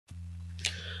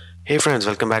Hey friends,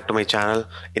 welcome back to my channel.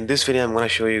 In this video, I'm going to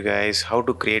show you guys how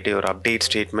to create your update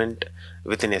statement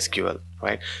within SQL,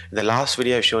 right? In the last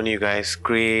video, I've shown you guys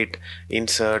create,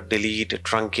 insert, delete,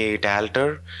 truncate,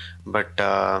 alter, but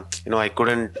I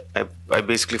couldn't, I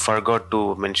basically forgot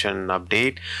to mention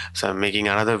update. So I'm making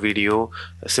another video,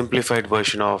 a simplified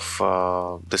version of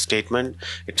the statement.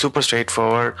 It's super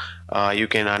straightforward. You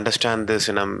can understand this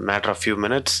in a matter of few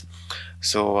minutes.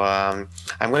 So I'm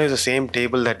going to use the same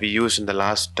table that we used in the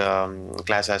last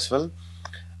class as well.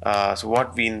 So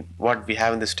what we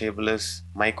have in this table is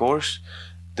my course.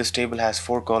 This table has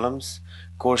 4 columns: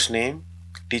 course name,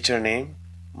 teacher name,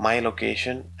 my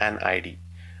location, and ID.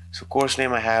 So course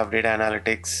name, I have data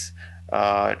analytics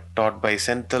taught by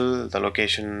Senthil. The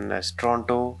location is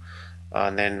Toronto.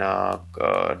 And then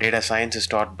data science is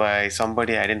taught by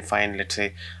somebody I didn't find. Let's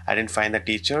say I didn't find the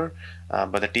teacher,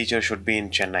 but the teacher should be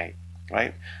in Chennai,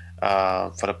 right?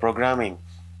 For the programming,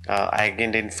 I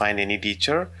again didn't find any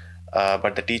teacher,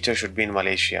 but the teacher should be in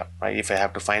Malaysia, right? If I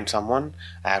have to find someone,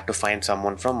 I have to find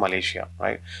someone from Malaysia,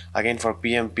 right? Again, for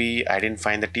PMP, I didn't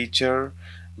find the teacher,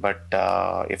 but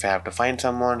if I have to find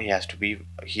someone, he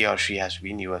or she has to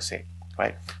be in USA,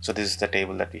 right? So this is the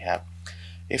table that we have.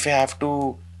 If I have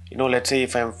to, let's say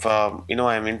if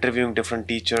I'm interviewing different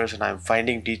teachers and I'm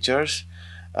finding teachers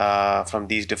from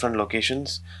these different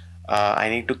locations, I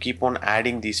need to keep on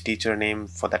adding these teacher name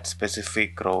for that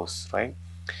specific rows, right?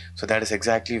 So that is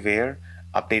exactly where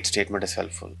update statement is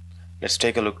helpful. Let's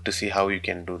take a look to see how you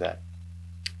can do that.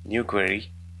 New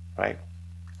query, right?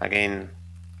 Again,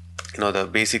 the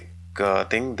basic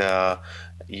thing, the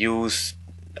use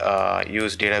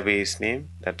use database name.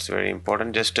 That's very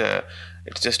important.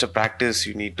 It's just a practice.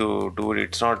 You need to do it.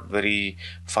 It's not very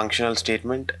functional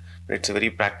statement, but it's a very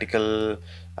practical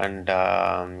and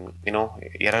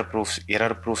error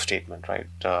proof statement, right?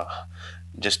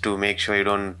 Just to make sure you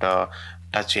don't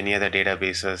touch any other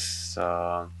databases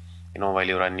while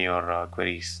you run your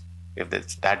queries. If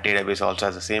that database also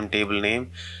has the same table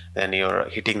name, then you're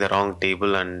hitting the wrong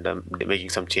table and making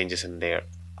some changes in there.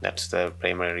 That's the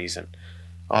primary reason.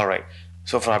 All right,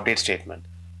 so for update statement,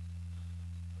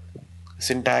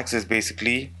 syntax is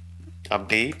basically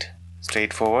update,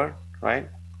 straightforward, right?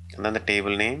 And then the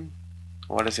table name.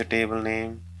 What is your table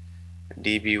name?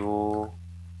 dbo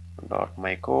dot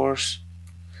my course.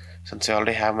 Since I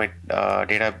already have my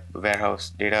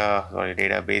database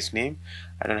name,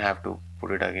 I don't have to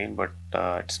put it again, but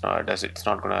it's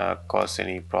not gonna cause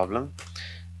any problem.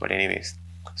 But anyways,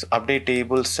 so update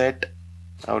table set,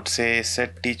 I would say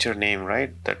set teacher name,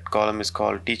 right? That column is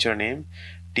called teacher name.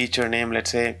 Teacher name,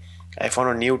 let's say I found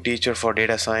a new teacher for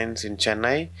data science in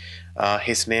Chennai.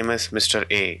 His name is Mr.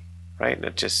 A, right?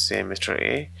 Let's just say Mr.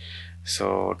 A.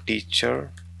 So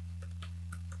teacher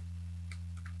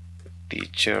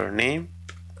name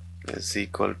is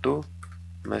equal to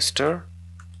Mr.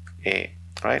 A,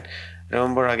 right?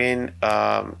 Remember again,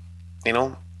 I'm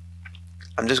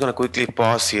just going to quickly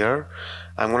pause here.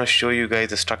 I'm going to show you guys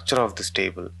the structure of this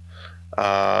table.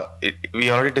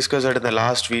 We already discussed that in the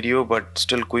last video, but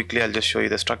still quickly I'll just show you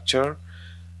the structure.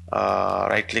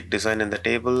 Right click design in the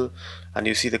table, and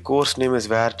you see the course name is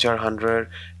varchar 100,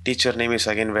 teacher name is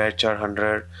again varchar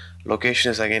 100,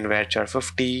 location is again varchar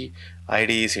 50,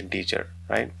 ID is integer,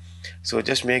 right? So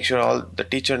just make sure all the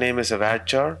teacher name is a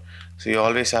varchar, so you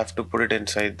always have to put it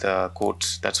inside the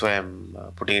quotes. That's why I'm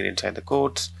putting it inside the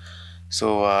quotes.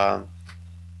 So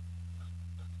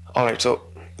all right, so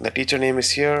the teacher name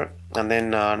is here, and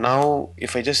then now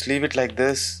if I just leave it like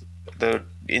this, the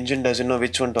engine doesn't know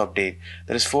which one to update.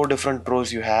 There is 4 different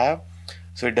rows you have,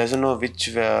 so it doesn't know which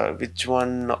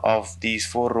one of these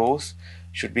 4 rows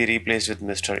should be replaced with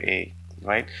Mr. A,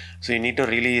 right? So you need to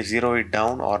really zero it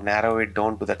down or narrow it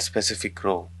down to that specific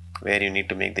row where you need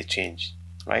to make the change,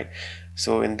 right?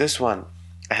 So in this one,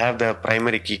 I have the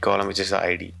primary key column, which is the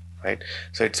ID, right?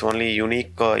 So it's only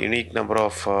unique number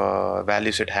of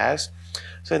values it has.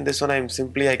 So in this one, I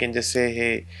can just say,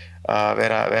 hey,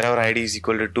 wherever ID is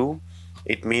equal to 2,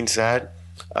 it means that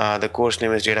the course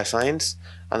name is data science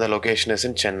and the location is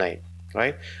in Chennai,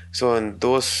 right? So in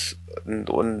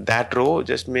that row,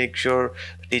 just make sure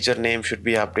the teacher name should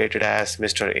be updated as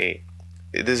Mr. A.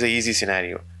 This is an easy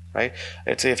scenario, right?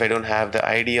 Let's say if I don't have the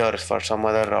ID, or for some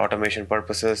other automation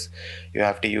purposes you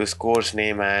have to use course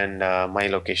name and my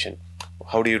location.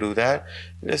 How do you do that?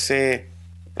 Just say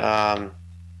um,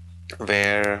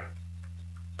 where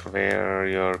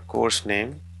your course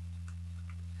name,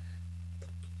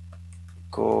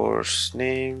 I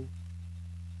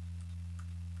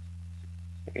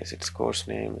guess it's course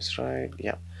name is right,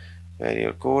 yeah, where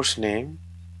your course name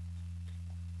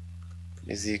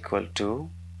is equal to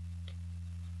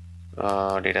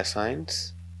data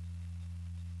science,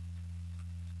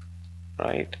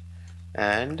 right?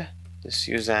 And just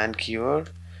use the and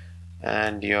keyword,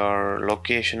 and your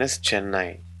location is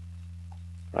Chennai,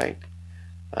 right?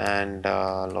 And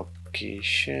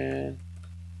location,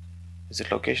 is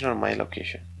it location or my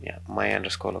location? Yeah, my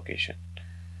underscore location.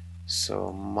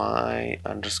 So my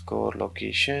underscore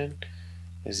location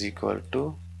is equal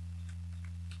to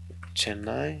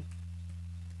Chennai,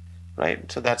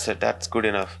 right? So that's it, that's good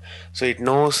enough. So it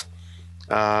knows.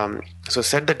 So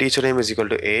set the teacher name is equal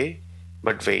to A,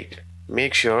 but wait,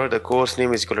 make sure the course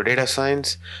name is equal to data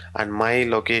science and my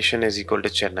location is equal to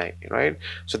Chennai, right?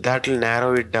 So that will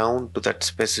narrow it down to that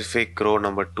specific row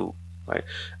number 2, right?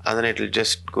 And then it will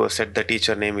just go set the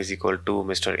teacher name is equal to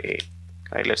Mr. A,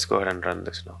 right? Let's go ahead and run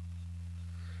this now,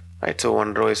 right? So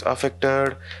one row is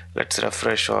affected. Let's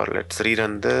refresh or let's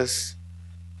rerun this.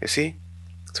 You see,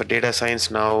 so data science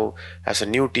now has a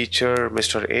new teacher,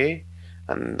 Mr. A,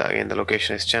 and again the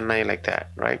location is Chennai, like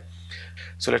that, right?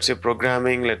 So let's say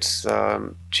programming, let's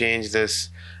change this.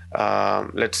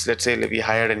 Let's say we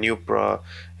hired a new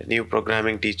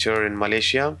programming teacher in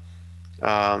Malaysia.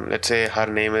 Let's say her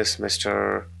name is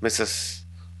Mrs.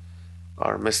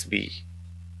 or Miss B,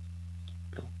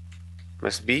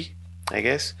 I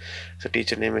guess. So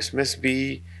teacher name is Miss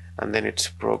B, and then it's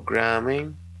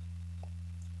programming.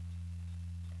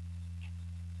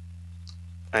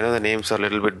 I know the names are a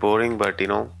little bit boring, but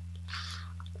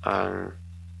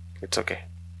it's okay.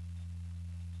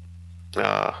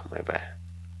 My bad.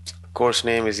 Course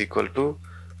name is equal to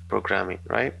programming,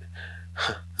 right?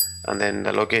 And then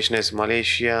the location is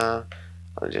Malaysia.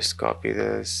 I'll just copy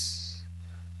this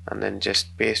and then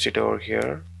just paste it over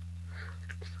here.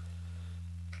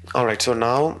 Alright, so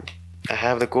now I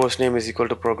have the course name is equal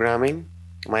to programming,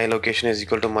 my location is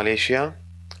equal to Malaysia,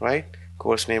 right?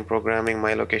 Course name programming,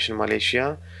 my location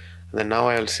Malaysia. And then now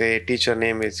I'll say teacher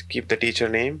name is, keep the teacher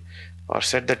name or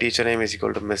set the teacher name is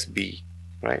equal to Miss B,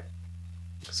 right?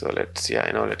 So let's, yeah,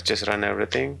 let's just run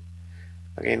everything.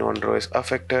 Again, one row is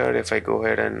affected. If I go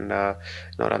ahead and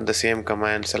run the same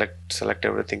command, select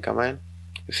everything command,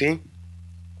 you see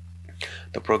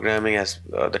the programming has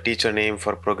the teacher name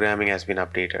for programming has been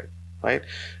updated, right?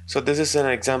 So this is an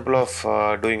example of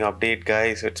doing update,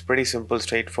 guys. It's pretty simple,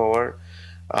 straightforward.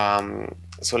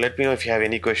 So let me know if you have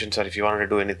any questions or if you want to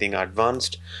do anything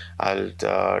advanced. I'll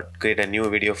create a new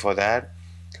video for that.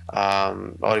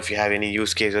 Or if you have any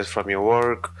use cases from your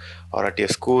work or at your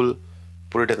school,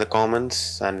 put it in the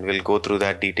comments and we'll go through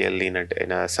that detail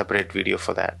in a separate video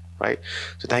for that, right?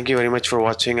 So thank you very much for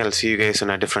watching. I'll see you guys in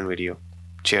a different video.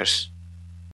 Cheers.